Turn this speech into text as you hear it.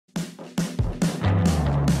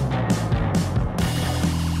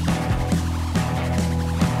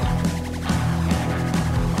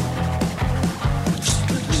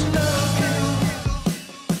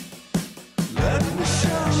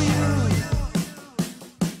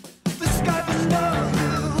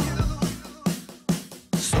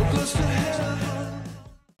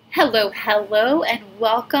Hello, and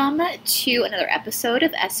welcome to another episode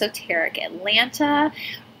of Esoteric Atlanta.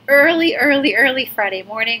 Early Friday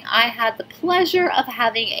morning, I had the pleasure of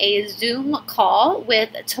having a Zoom call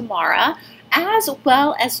with Teymara, as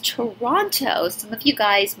well as Toronto. Some of you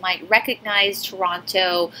guys might recognize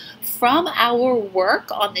Toronto from our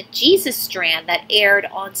work on the Jesus Strand that aired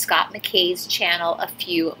on Scott McKay's channel a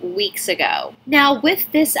few weeks ago. Now,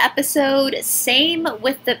 with this episode, same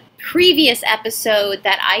with the previous episode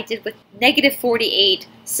that I did with -48,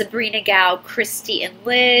 Sabrina Gao, Christy, and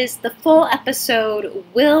Liz, the full episode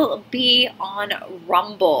will be on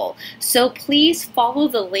Rumble. So please follow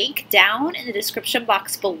the link down in the description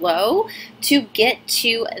box below to get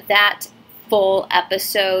to that full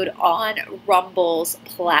episode on Rumble's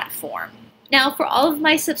platform. Now, for all of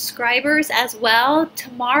my subscribers as well,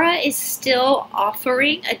 Teymara is still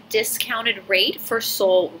offering a discounted rate for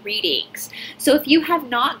soul readings. So if you have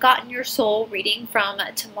not gotten your soul reading from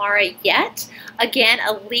Teymara yet, again,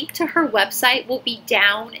 a link to her website will be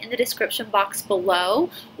down in the description box below.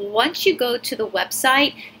 Once you go to the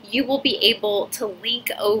website, you will be able to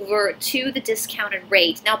link over to the discounted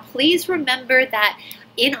rate. Now, please remember that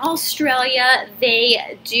in Australia,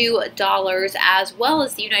 they do dollars as well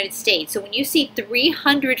as the United States. So when you see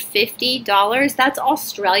 $350, that's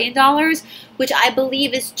Australian dollars, which I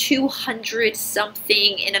believe is 200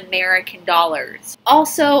 something in American dollars.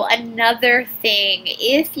 Also, another thing,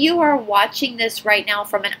 if you are watching this right now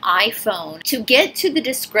from an iPhone, to get to the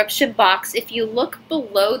description box, if you look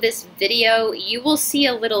below this video, you will see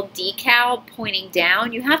a little decal pointing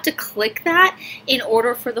down. You have to click that in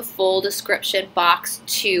order for the full description box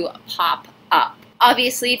to pop up.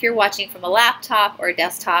 Obviously, if you're watching from a laptop or a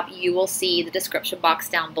desktop, you will see the description box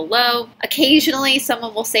down below. Occasionally,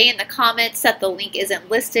 someone will say in the comments that the link isn't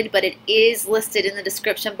listed, but it is listed in the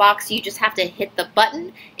description box. You just have to hit the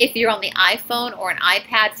button if you're on the iPhone or an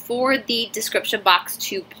iPad for the description box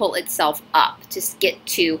to pull itself up to get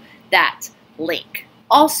to that link.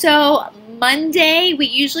 Also, Monday, we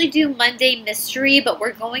usually do Monday Mystery, but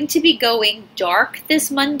we're going to be going dark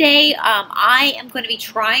this Monday. I am going to be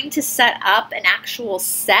trying to set up an actual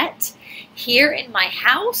set here in my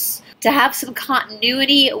house to have some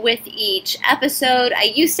continuity with each episode.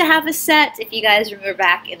 I used to have a set, if you guys remember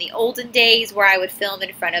back in the olden days, where I would film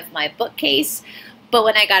in front of my bookcase. But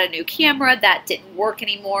when I got a new camera, that didn't work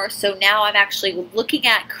anymore. So now I'm actually looking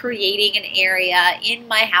at creating an area in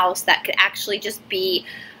my house that could actually just be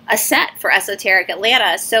a set for Esoteric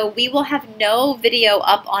Atlanta. So we will have no video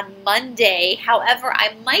up on Monday. However,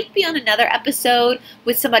 I might be on another episode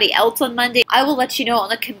with somebody else on Monday. I will let you know on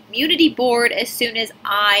the community board as soon as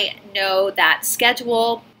I know that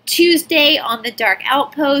schedule. Tuesday on the Dark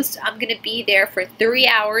Outpost, I'm going to be there for 3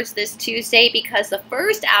 hours this Tuesday because the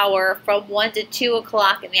first hour from 1 to 2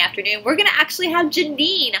 o'clock in the afternoon, we're going to actually have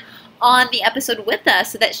Janine on the episode with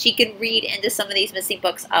us so that she can read into some of these missing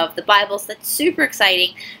books of the Bible. So that's super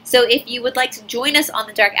exciting. So if you would like to join us on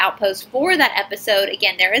the Dark Outpost for that episode,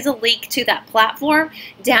 again, there is a link to that platform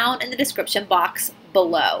down in the description box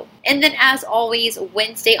below. And then, as always,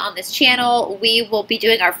 Wednesday on this channel, we will be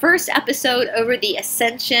doing our first episode over the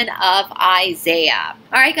Ascension of Isaiah.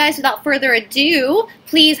 Alright guys, without further ado,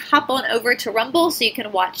 please hop on over to Rumble so you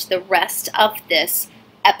can watch the rest of this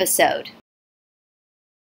episode.